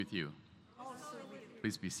With you.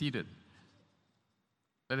 Please be seated.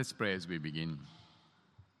 Let us pray as we begin.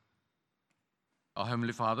 Our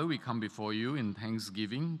Heavenly Father, we come before you in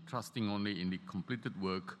thanksgiving, trusting only in the completed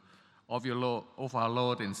work of our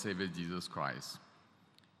Lord and Savior Jesus Christ.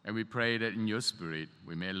 And we pray that in your Spirit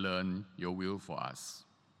we may learn your will for us.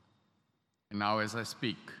 And now as I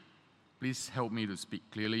speak, please help me to speak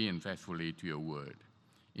clearly and faithfully to your word.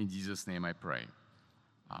 In Jesus' name I pray.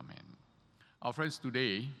 Amen. Our friends,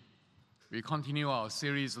 today we continue our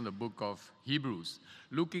series on the book of Hebrews,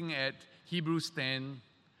 looking at Hebrews 10,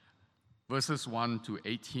 verses 1 to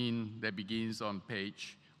 18, that begins on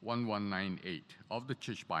page 1198 of the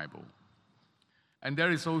Church Bible. And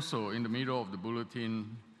there is also in the middle of the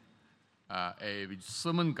bulletin a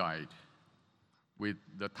sermon guide with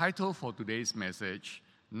the title for today's message,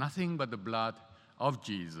 Nothing But the Blood of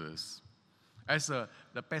Jesus. As the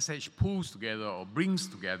passage pulls together or brings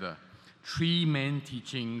together three main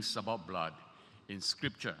teachings about blood in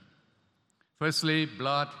Scripture. Firstly,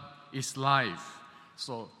 blood is life.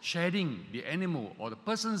 So shedding the animal or the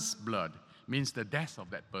person's blood means the death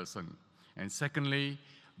of that person. And secondly,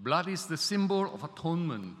 blood is the symbol of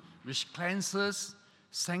atonement, which cleanses,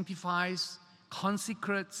 sanctifies,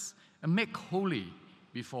 consecrates, and makes holy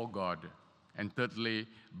before God. And thirdly,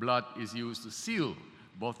 blood is used to seal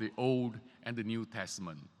both the Old and the New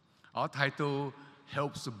Testament. Our title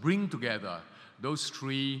helps to bring together those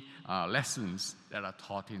three lessons that are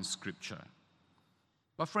taught in Scripture.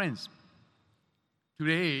 But friends,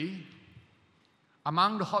 today,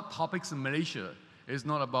 among the hot topics in Malaysia is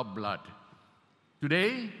not about blood.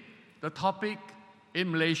 Today, the topic in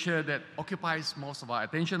Malaysia that occupies most of our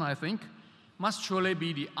attention, I think, must surely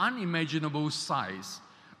be the unimaginable size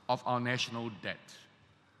of our national debt.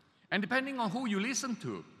 And depending on who you listen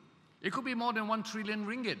to, it could be more than 1 trillion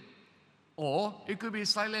ringgit. Or it could be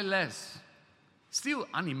slightly less, still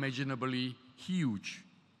unimaginably huge.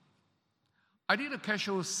 I did a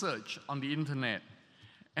casual search on the internet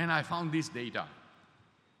and I found this data.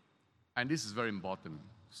 And this is very important.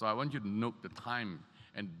 So I want you to note the time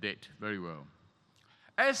and date very well.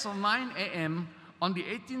 As of 9 a.m. on the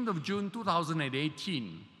 18th of June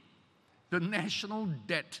 2018, the national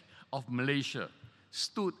debt of Malaysia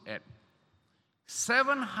stood at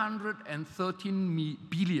 713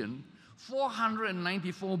 billion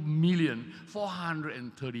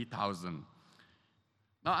 494,430,000.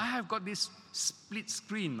 Now, I have got this split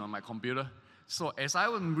screen on my computer. So as I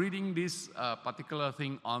was reading this particular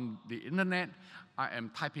thing on the internet, I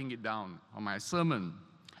am typing it down on my sermon.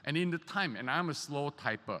 And in the time, and I'm a slow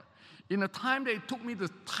typer, in the time that it took me to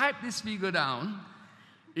type this figure down,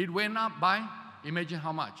 it went up by, imagine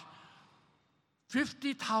how much?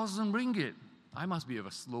 50,000 ringgit. I must be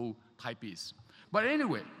a slow typist. But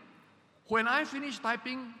anyway, when I finished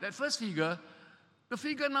typing that first figure, the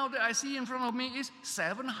figure now that I see in front of me is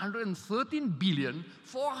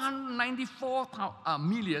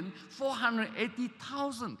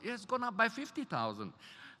 713,494,480,000. It has gone up by 50,000.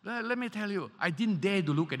 Let me tell you, I didn't dare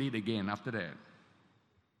to look at it again after that.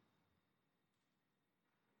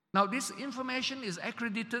 Now, this information is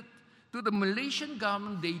accredited to the Malaysian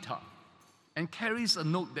government data and carries a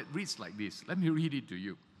note that reads like this. Let me read it to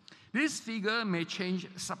you. This figure may change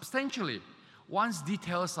substantially once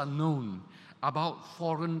details are known about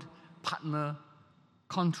foreign partner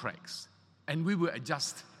contracts, and we will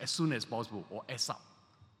adjust as soon as possible or ASAP.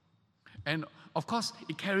 And of course,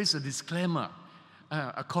 it carries a disclaimer,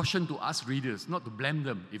 a caution to us readers not to blame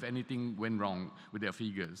them if anything went wrong with their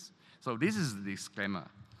figures. So this is the disclaimer.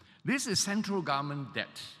 This is central government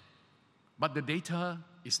debt, but the data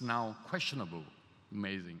is now questionable.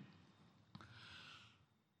 Amazing.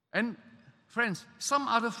 And friends, some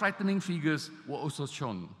other frightening figures were also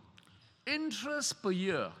shown. Interest per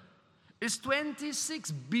year is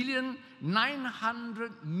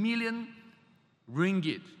 26,900,000,000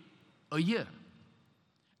 ringgit a year.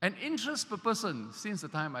 And interest per person, since the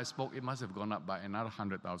time I spoke, it must have gone up by another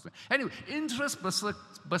 100,000. Anyway, interest per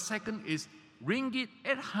second is ringgit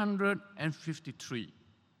 853.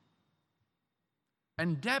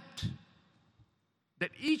 And debt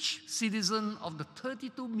that each citizen of the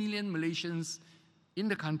 32 million Malaysians in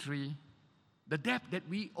the country, the debt that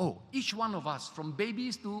we owe, each one of us, from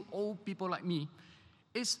babies to old people like me,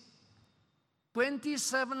 is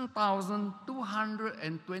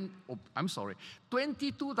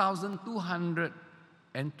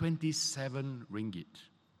 22,227 ringgit.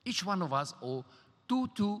 Each one of us owe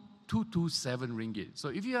 227 ringgit. So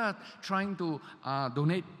if you are trying to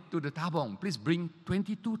donate to the Tabong, please bring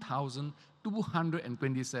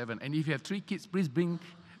 22,227. And if you have 3 kids, please bring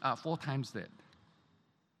 4 times that.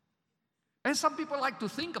 And some people like to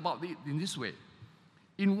think about it in this way.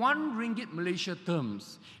 In 1 ringgit Malaysia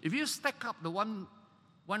terms, if you stack up the one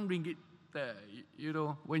ringgit,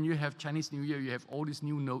 when you have Chinese New Year, you have all these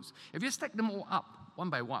new notes. If you stack them all up one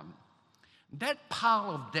by one, that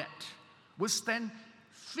pile of debt would stand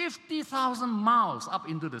 50,000 miles up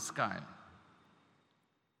into the sky.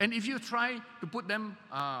 And if you try to put them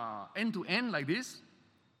end to end like this,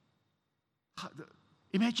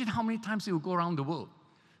 imagine how many times it will go around the world.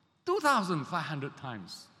 2,500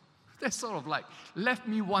 times. That sort of like left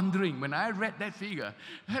me wondering, when I read that figure,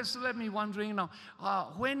 has left me wondering now,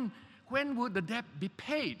 when would the debt be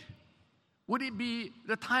paid? Would it be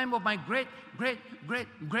the time of my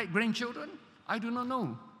great-grandchildren? I do not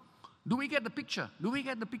know. Do we get the picture? Do we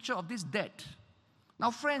get the picture of this debt? Now,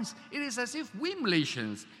 friends, it is as if we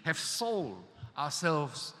Malaysians have sold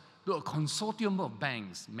ourselves to a consortium of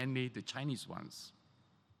banks, mainly the Chinese ones.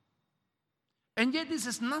 And yet this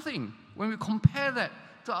is nothing when we compare that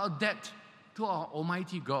to our debt to our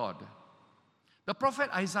Almighty God. The prophet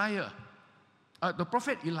Elijah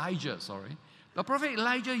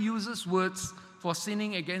uses words for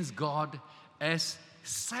sinning against God as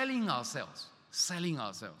selling ourselves.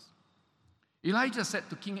 Elijah said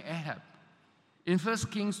to King Ahab in 1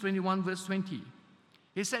 Kings 21 verse 20,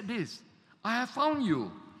 he said this, I have found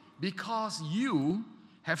you because you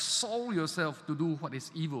have sold yourself to do what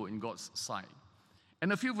is evil in God's sight.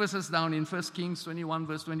 And a few verses down in 1 Kings 21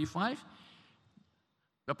 verse 25,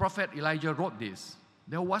 the prophet Elijah wrote this,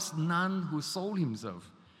 there was none who sold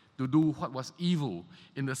himself to do what was evil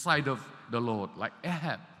in the sight of the Lord, like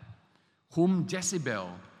Ahab, whom Jezebel,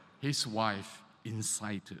 his wife,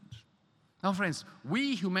 incited. Now, friends,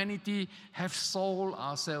 we humanity have sold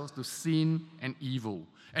ourselves to sin and evil,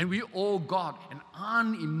 and we owe God an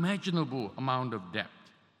unimaginable amount of debt.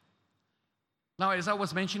 Now, as I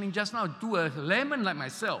was mentioning just now, to a layman like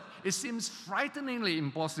myself, it seems frighteningly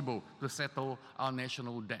impossible to settle our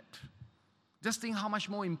national debt. Just think how much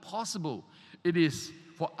more impossible it is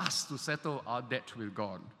for us to settle our debt with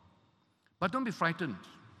God. But don't be frightened.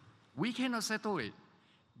 We cannot settle it.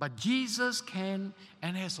 But Jesus can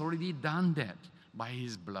and has already done that by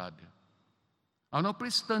his blood. Now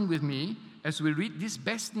please turn with me as we read this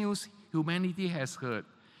best news humanity has heard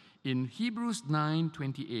in Hebrews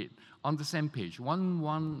 9:28 on the same page,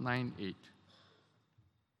 1198.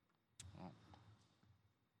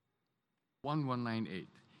 1198.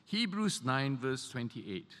 Hebrews 9 verse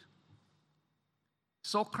 28.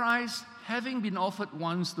 So Christ, having been offered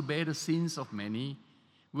once to bear the sins of many,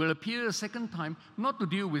 will appear a second time, not to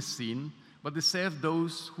deal with sin, but to save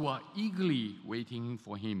those who are eagerly waiting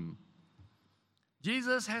for him.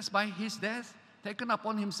 Jesus has, by his death, taken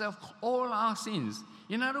upon himself all our sins.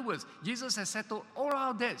 In other words, Jesus has settled all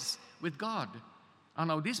our debts with God. And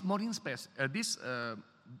now today's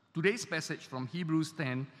passage from Hebrews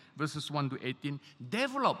 10, verses 1 to 18,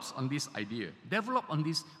 develops on this idea, develop on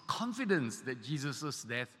this confidence that Jesus'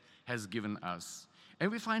 death has given us. And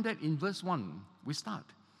we find that in verse 1, we start.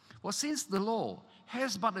 For since the law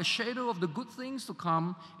has but a shadow of the good things to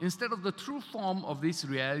come instead of the true form of these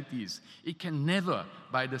realities, it can never,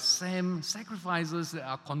 by the same sacrifices that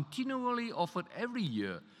are continually offered every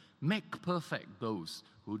year, make perfect those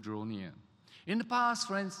who draw near. In the past,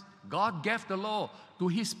 friends, God gave the law to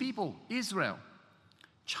his people, Israel.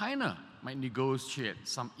 China might negotiate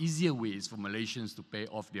some easier ways for Malaysians to pay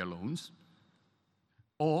off their loans.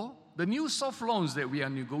 Or the new soft loans that we are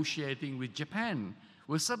negotiating with Japan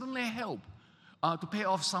will certainly help to pay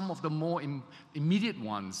off some of the more immediate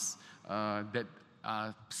ones that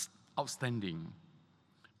are outstanding.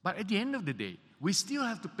 But at the end of the day, we still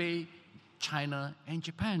have to pay China and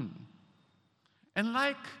Japan. And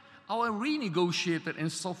like our renegotiated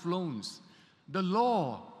and soft loans, the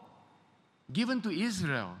law given to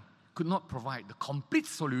Israel could not provide the complete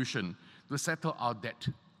solution to settle our debt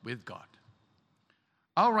with God.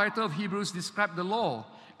 Our writer of Hebrews described the law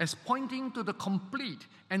as pointing to the complete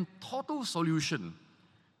and total solution,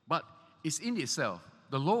 but it's in itself,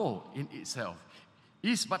 the law in itself,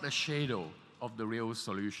 is but a shadow of the real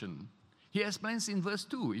solution. He explains in verse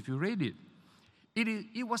 2, if you read it,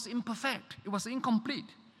 it was imperfect, it was incomplete.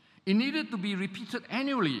 It needed to be repeated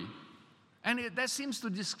annually. And that seems to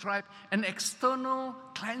describe an external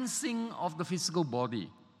cleansing of the physical body.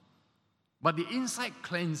 But the inside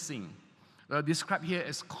cleansing, described here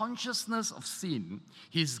as consciousness of sin,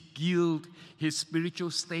 his guilt, his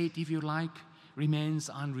spiritual state, if you like, remains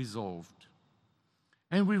unresolved.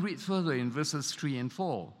 And we read further in verses 3 and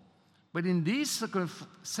 4. But in these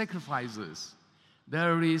sacrifices,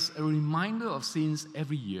 there is a reminder of sins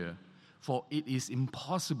every year, for it is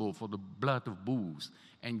impossible for the blood of bulls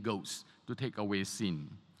and goats to take away sin.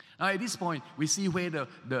 Now, at this point, we see where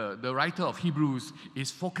the writer of Hebrews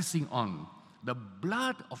is focusing on. The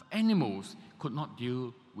blood of animals could not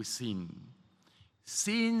deal with sin.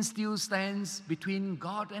 Sin still stands between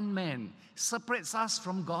God and man, separates us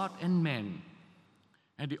from God and man.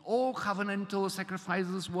 And the old covenantal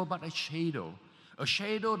sacrifices were but a shadow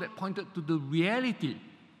that pointed to the reality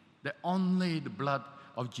that only the blood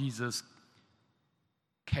of Jesus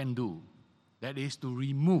can do. That is to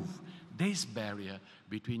remove this barrier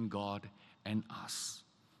between God and us.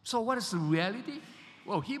 So what is the reality?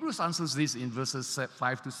 Well, Hebrews answers this in verses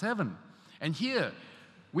 5 to 7. And here,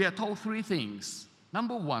 we are told three things.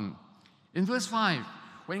 Number one, in verse 5,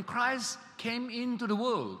 when Christ came into the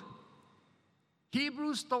world,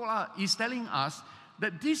 Hebrews is telling us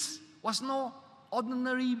that this was no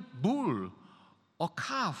ordinary bull or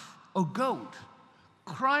calf or goat.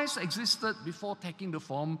 Christ existed before taking the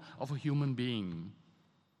form of a human being.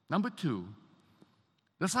 Number two,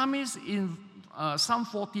 the psalmist in Psalm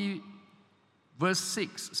 40, verse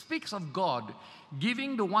 6, speaks of God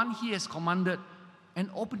giving the one he has commanded an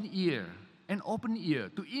open ear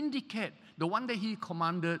to indicate the one that he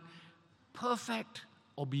commanded perfect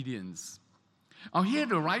obedience. Now here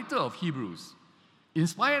the writer of Hebrews,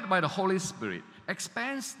 inspired by the Holy Spirit,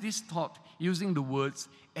 expands this thought using the words,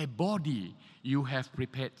 a body you have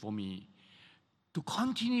prepared for me, to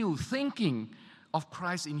continue thinking of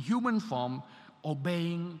Christ in human form,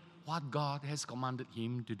 obeying what God has commanded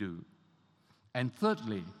him to do. And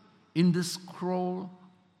thirdly, in the scroll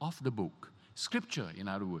of the book, Scripture, in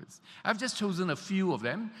other words. I've just chosen a few of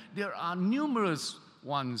them. There are numerous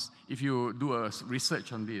ones if you do a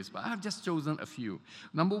research on this, but I've just chosen a few.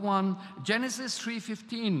 Number one, Genesis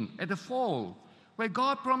 3:15, at the fall, where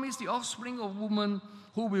God promised the offspring of woman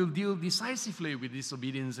who will deal decisively with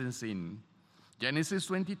disobedience and sin. Genesis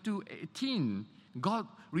 22:18, God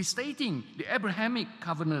restating the Abrahamic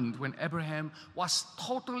covenant when Abraham was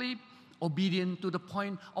totally obedient to the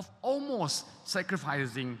point of almost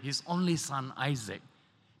sacrificing his only son Isaac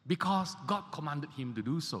because God commanded him to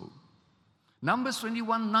do so. Numbers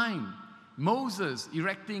 21:9, Moses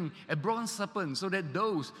erecting a bronze serpent so that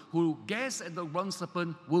those who gaze at the bronze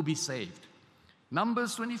serpent will be saved.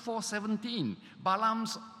 Numbers 24:17,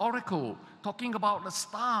 Balaam's oracle talking about a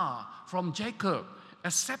star from Jacob,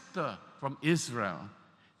 a scepter from Israel.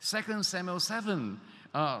 2 Samuel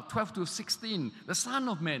 7:12-16, the Son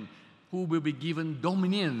of Man who will be given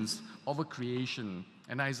dominions over creation.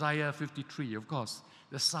 And Isaiah 53, of course,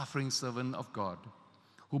 the suffering servant of God,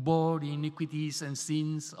 who bore the iniquities and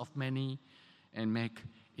sins of many and make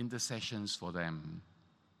intercessions for them.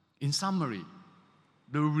 In summary,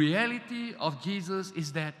 the reality of Jesus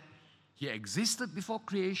is that he existed before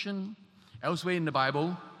creation. Elsewhere in the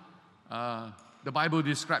Bible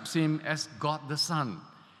describes him as God the Son,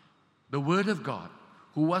 the Word of God,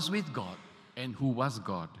 who was with God and who was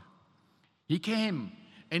God. He came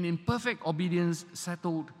and in perfect obedience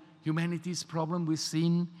settled humanity's problem with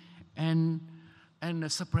sin and the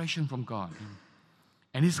separation from God.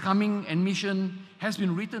 And his coming and mission has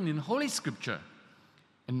been written in Holy Scripture.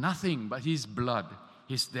 And nothing but his blood,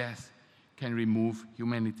 his death, can remove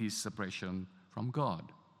humanity's separation from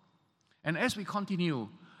God. And as we continue,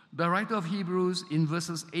 the writer of Hebrews in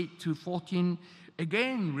verses 8-14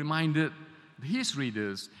 again reminded his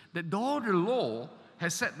readers that though the law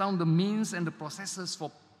has set down the means and the processes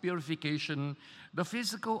for purification, the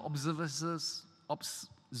physical observances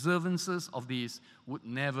of these would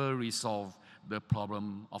never resolve the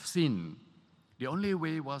problem of sin. The only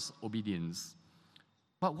way was obedience.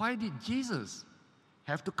 But why did Jesus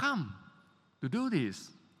have to come to do this?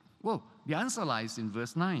 Well, the answer lies in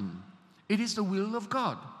verse 9. It is the will of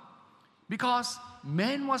God. Because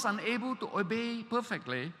man was unable to obey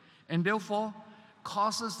perfectly and therefore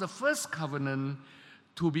causes the first covenant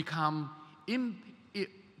to become, it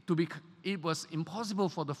was impossible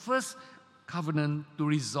for the first covenant to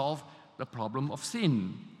resolve the problem of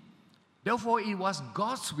sin. Therefore, it was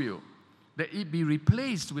God's will that it be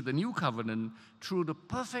replaced with the new covenant through the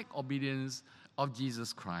perfect obedience of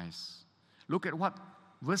Jesus Christ. Look at what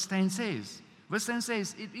verse 10 says. Verse 10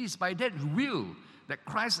 says, it is by that will that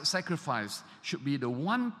Christ's sacrifice should be the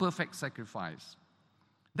one perfect sacrifice.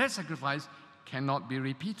 That sacrifice cannot be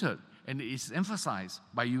repeated, and it is emphasized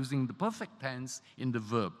by using the perfect tense in the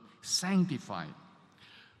verb, sanctified.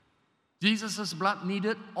 Jesus' blood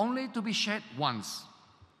needed only to be shed once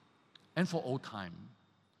and for all time.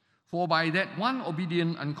 For by that one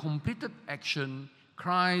obedient and completed action,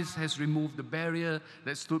 Christ has removed the barrier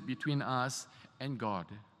that stood between us and God.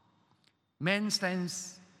 Man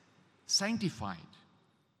stands sanctified,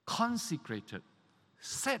 consecrated,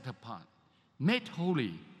 set apart, made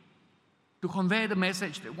holy to convey the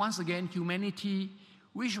message that once again humanity,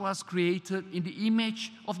 which was created in the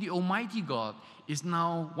image of the Almighty God, is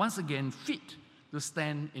now once again fit to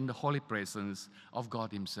stand in the holy presence of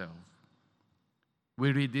God Himself.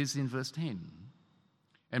 We read this in verse 10.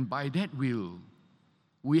 And by that will,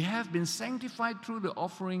 we have been sanctified through the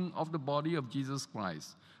offering of the body of Jesus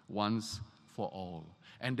Christ once for all.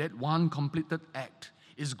 And that one completed act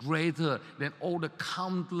is greater than all the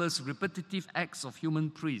countless repetitive acts of human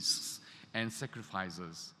priests and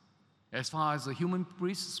sacrifices. As far as the human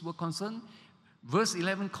priests were concerned, verse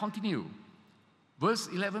 11 continue. Verse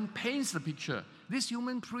 11 paints the picture. These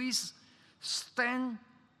human priests stood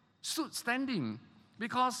standing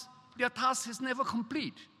because their task is never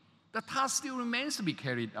complete. The task still remains to be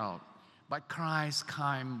carried out. But Christ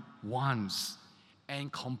came once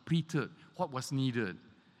and completed what was needed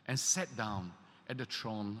and sat down at the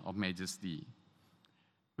throne of majesty.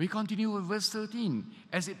 We continue with verse 13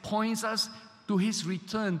 as it points us to His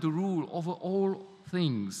return to rule over all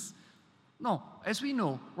things. No, as we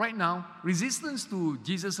know, right now, resistance to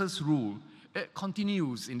Jesus' rule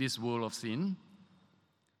continues in this world of sin.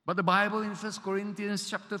 But the Bible in 1 Corinthians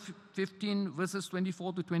chapter 15, verses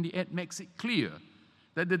 24 to 28 makes it clear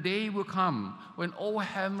that the day will come when all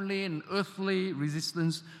heavenly and earthly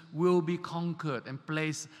resistance will be conquered and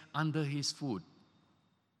placed under His foot.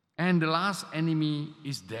 And the last enemy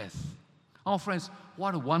is death. Oh, friends,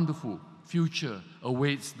 what a wonderful future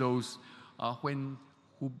awaits those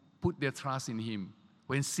who put their trust in Him,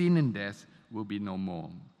 when sin and death will be no more.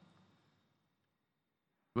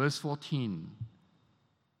 Verse 14.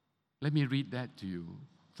 Let me read that to you.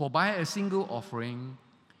 For by a single offering,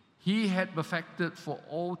 He had perfected for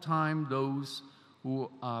all time those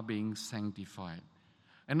who are being sanctified.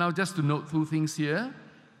 And now just to note two things here.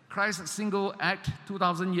 Christ's single act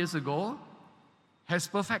 2,000 years ago has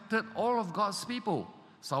perfected all of God's people.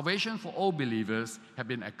 Salvation for all believers have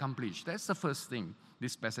been accomplished. That's the first thing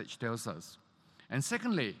this passage tells us. And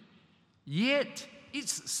secondly, yet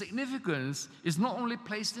its significance is not only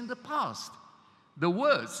placed in the past. The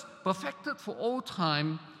words, perfected for all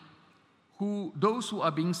time, those who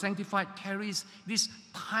are being sanctified, carries this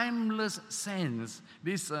timeless sense,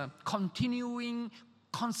 this continuing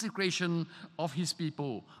consecration of His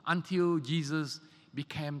people until Jesus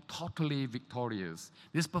became totally victorious.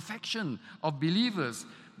 This perfection of believers,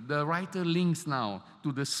 the writer links now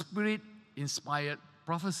to the Spirit-inspired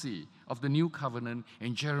prophecy of the new covenant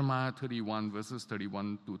in Jeremiah 31, verses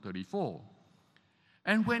 31 to 34.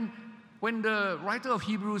 And when the writer of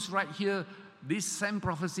Hebrews writes here this same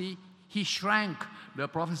prophecy, he shrank the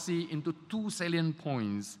prophecy into two salient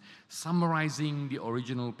points, summarizing the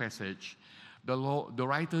original passage. The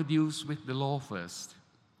writer deals with the law first.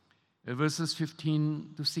 Verses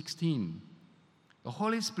 15 to 16. The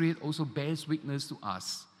Holy Spirit also bears witness to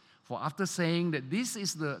us. For after saying that this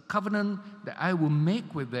is the covenant that I will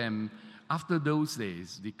make with them after those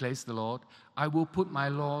days, declares the Lord, I will put my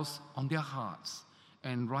laws on their hearts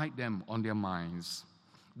and write them on their minds.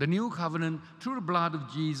 The new covenant, through the blood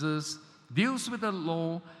of Jesus, deals with the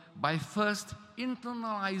law by first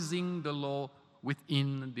internalizing the law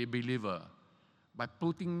within the believer, by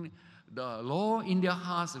putting the law in their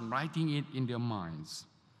hearts and writing it in their minds.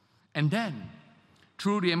 And then,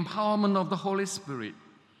 through the empowerment of the Holy Spirit,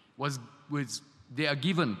 they are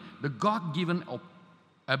given the God-given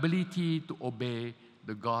ability to obey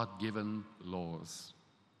the God-given laws.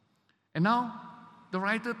 And now, the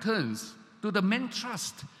writer turns to the main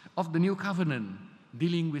thrust of the new covenant,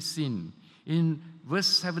 dealing with sin. In verse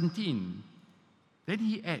 17, then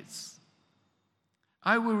he adds,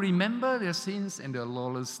 I will remember their sins and their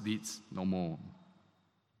lawless deeds no more.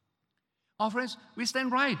 Our friends, we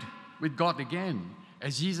stand right with God again,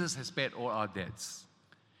 as Jesus has paid all our debts.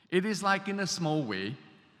 It is like in a small way,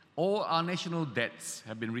 all our national debts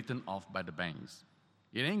have been written off by the banks.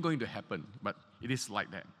 It ain't going to happen, but it is like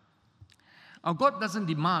that. Our God doesn't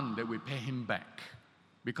demand that we pay Him back,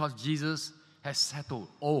 because Jesus has settled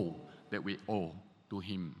all that we owe to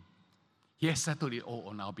Him. He has settled it all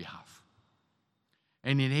on our behalf.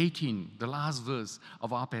 And in 18, the last verse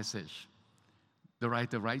of our passage, the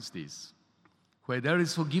writer writes this: where there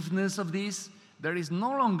is forgiveness of this, there is no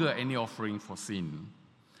longer any offering for sin.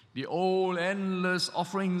 The old endless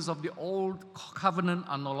offerings of the old covenant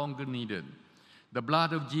are no longer needed. The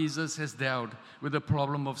blood of Jesus has dealt with the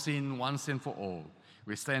problem of sin once and for all.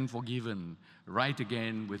 We stand forgiven, right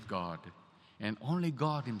again with God. And only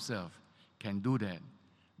God Himself can do that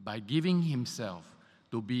by giving Himself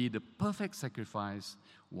to be the perfect sacrifice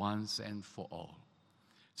once and for all.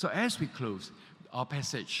 So as we close our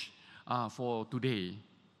passage for today,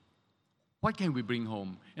 What can we bring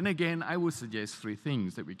home? And again, I would suggest 3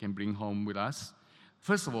 things that we can bring home with us.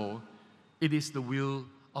 First of all, it is the will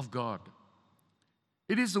of God.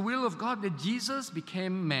 It is the will of God that Jesus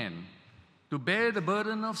became man to bear the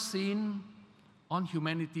burden of sin on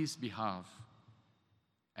humanity's behalf.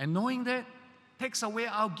 And knowing that takes away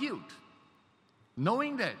our guilt.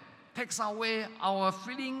 Knowing that takes away our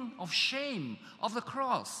feeling of shame of the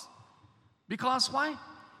cross. Because why?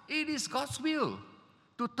 It is God's will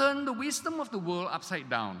to turn the wisdom of the world upside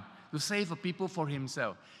down, to save a people for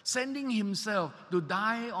himself, sending himself to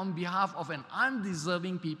die on behalf of an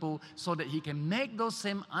undeserving people so that he can make those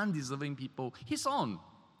same undeserving people his own,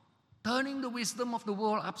 turning the wisdom of the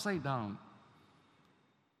world upside down.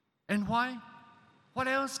 And why? What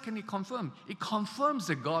else can it confirm? It confirms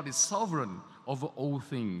that God is sovereign over all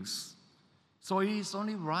things. So it is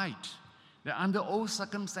only right that under all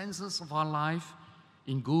circumstances of our life,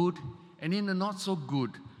 in good and in the not so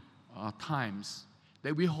good times,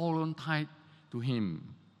 that we hold on tight to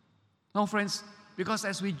him. Now, friends, because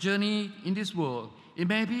as we journey in this world, it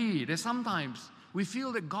may be that sometimes we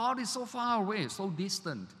feel that God is so far away, so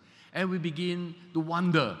distant, and we begin to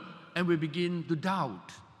wonder and we begin to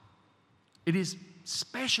doubt. It is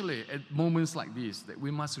especially at moments like this that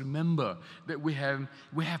we must remember that we have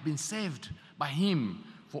been saved by him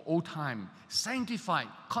for all time, sanctified,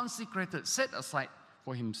 consecrated, set aside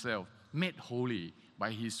for himself, made holy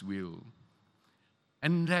by his will.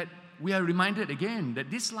 And that we are reminded again that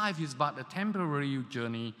this life is but a temporary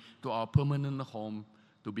journey to our permanent home,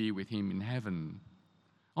 to be with him in heaven.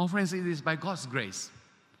 Oh, friends, it is by God's grace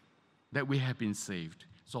that we have been saved.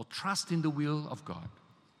 So trust in the will of God.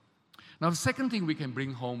 Now, the second thing we can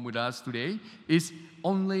bring home with us today is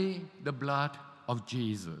only the blood of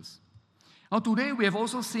Jesus. Now, today we have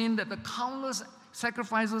also seen that the countless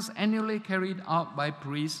sacrifices annually carried out by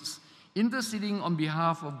priests interceding on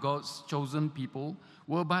behalf of God's chosen people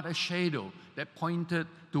were but a shadow that pointed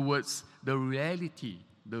towards the reality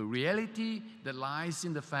that lies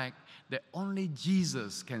in the fact that only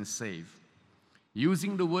Jesus can save.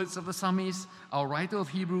 Using the words of the psalmist, our writer of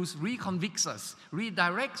Hebrews reconvicts us,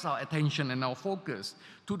 redirects our attention and our focus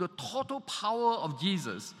to the total power of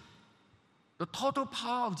Jesus, the total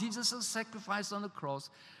power of Jesus' sacrifice on the cross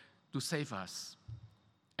to save us.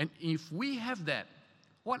 And if we have that,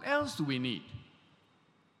 what else do we need?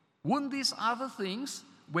 Wouldn't these other things,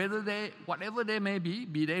 whatever they may be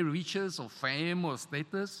they riches or fame or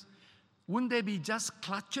status, wouldn't they be just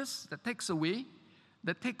clutches that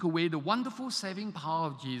take away the wonderful saving power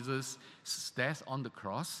of Jesus' death on the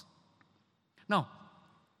cross? Now,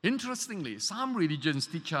 interestingly, some religions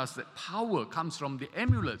teach us that power comes from the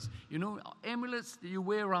amulets. You know, amulets that you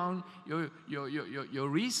wear around your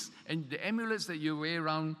wrists, and the amulets that you wear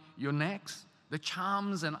around your necks, the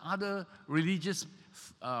charms and other religious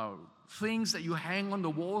things that you hang on the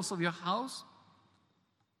walls of your house.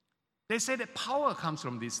 They say that power comes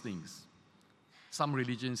from these things. Some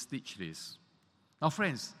religions teach this. Now,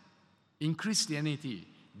 friends, in Christianity,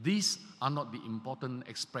 these are not the important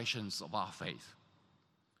expressions of our faith.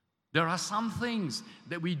 There are some things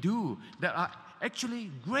that we do that are actually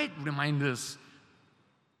great reminders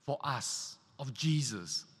for us of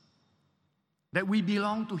Jesus, that we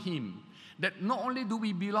belong to him, that not only do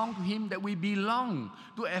we belong to him, that we belong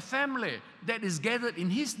to a family that is gathered in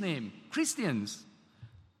his name, Christians.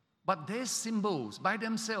 But their symbols by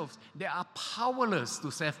themselves, they are powerless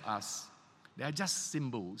to save us. They are just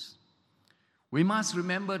symbols. We must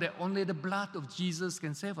remember that only the blood of Jesus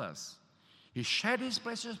can save us. He shed his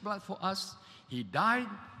precious blood for us. He died.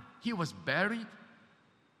 He was buried.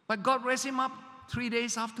 But God raised him up 3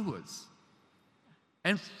 days afterwards.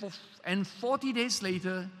 And 40 days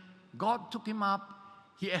later, God took him up.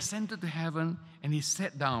 He ascended to heaven, and he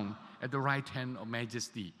sat down at the right hand of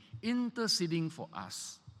Majesty, interceding for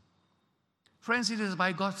us. Friends, it is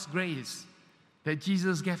by God's grace that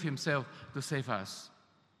Jesus gave himself to save us.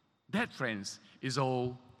 That, friends, is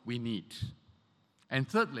all we need. And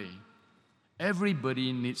thirdly,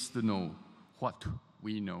 everybody needs to know what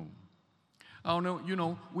we know. Oh, no, you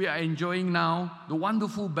know, we are enjoying now the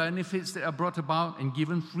wonderful benefits that are brought about and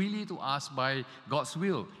given freely to us by God's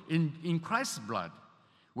will in Christ's blood.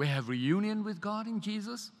 We have reunion with God in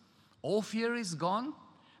Jesus. All fear is gone.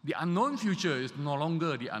 The unknown future is no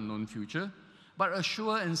longer the unknown future, but a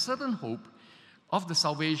sure and certain hope of the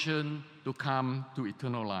salvation to come to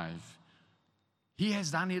eternal life. He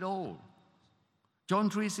has done it all. John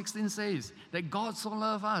 3:16 says that God so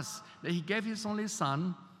loved us that he gave his only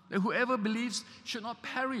Son, that whoever believes should not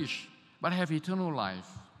perish, but have eternal life.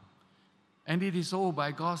 And it is all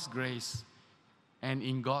by God's grace and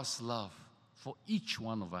in God's love for each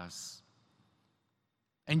one of us.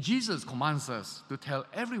 And Jesus commands us to tell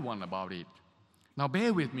everyone about it. Now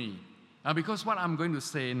bear with me, because what I'm going to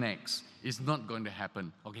say next is not going to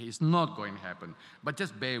happen. Okay, it's not going to happen. But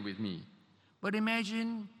just bear with me. But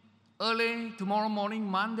imagine early tomorrow morning,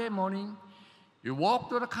 Monday morning, you walk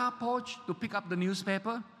to the car porch to pick up the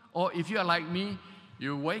newspaper, or if you are like me,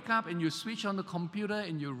 you wake up and you switch on the computer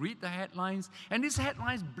and you read the headlines, and these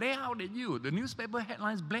headlines blare out at you. The newspaper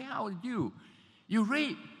headlines blare out at you. You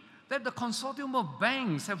read that the consortium of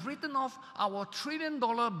banks have written off our $1 trillion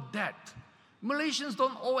debt. Malaysians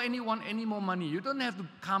don't owe anyone any more money. You don't have to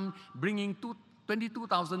come bringing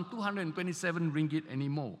 22,227 ringgit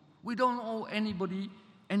anymore. We don't owe anybody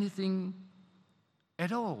anything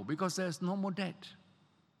at all because there's no more debt.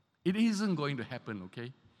 It isn't going to happen,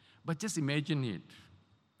 okay? But just imagine it.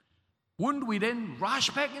 Wouldn't we then rush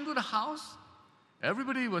back into the house?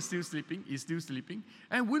 Everybody was still sleeping, is still sleeping.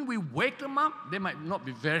 And when we wake them up, they might not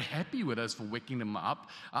be very happy with us for waking them up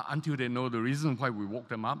until they know the reason why we woke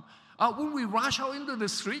them up. When we rush out into the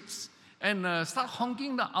streets and start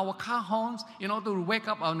honking our car horns in order to wake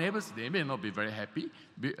up our neighbors, they may not be very happy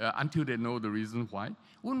until they know the reason why.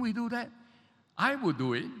 When we do that, I would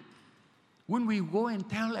do it. When we go and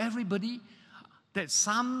tell everybody that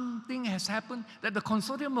something has happened, that the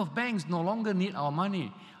consortium of banks no longer need our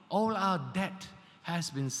money, all our debt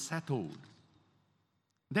has been settled.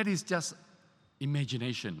 That is just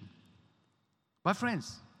imagination. But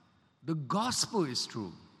friends, the gospel is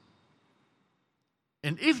true.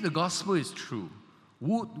 And if the gospel is true,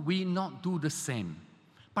 would we not do the same?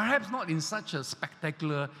 Perhaps not in such a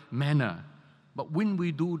spectacular manner, but when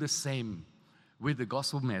we do the same with the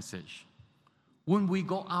gospel message, when we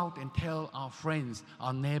go out and tell our friends,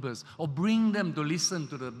 our neighbors, or bring them to listen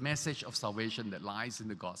to the message of salvation that lies in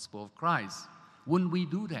the gospel of Christ, wouldn't we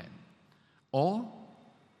do that? Or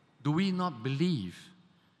do we not believe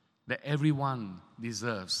that everyone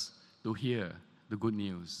deserves to hear the good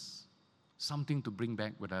news? Something to bring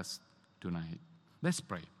back with us tonight. Let's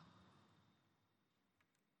pray.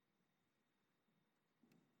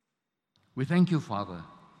 We thank you, Father,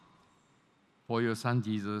 for your Son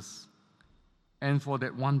Jesus, and for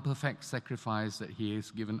that one perfect sacrifice that he has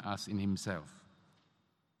given us in himself.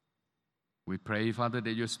 We pray, Father,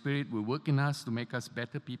 that your Spirit will work in us to make us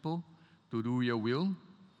better people, to do your will.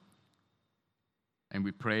 And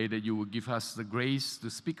we pray that you will give us the grace to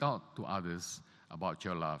speak out to others about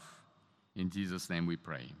your love. In Jesus' name we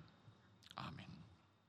pray. Amen.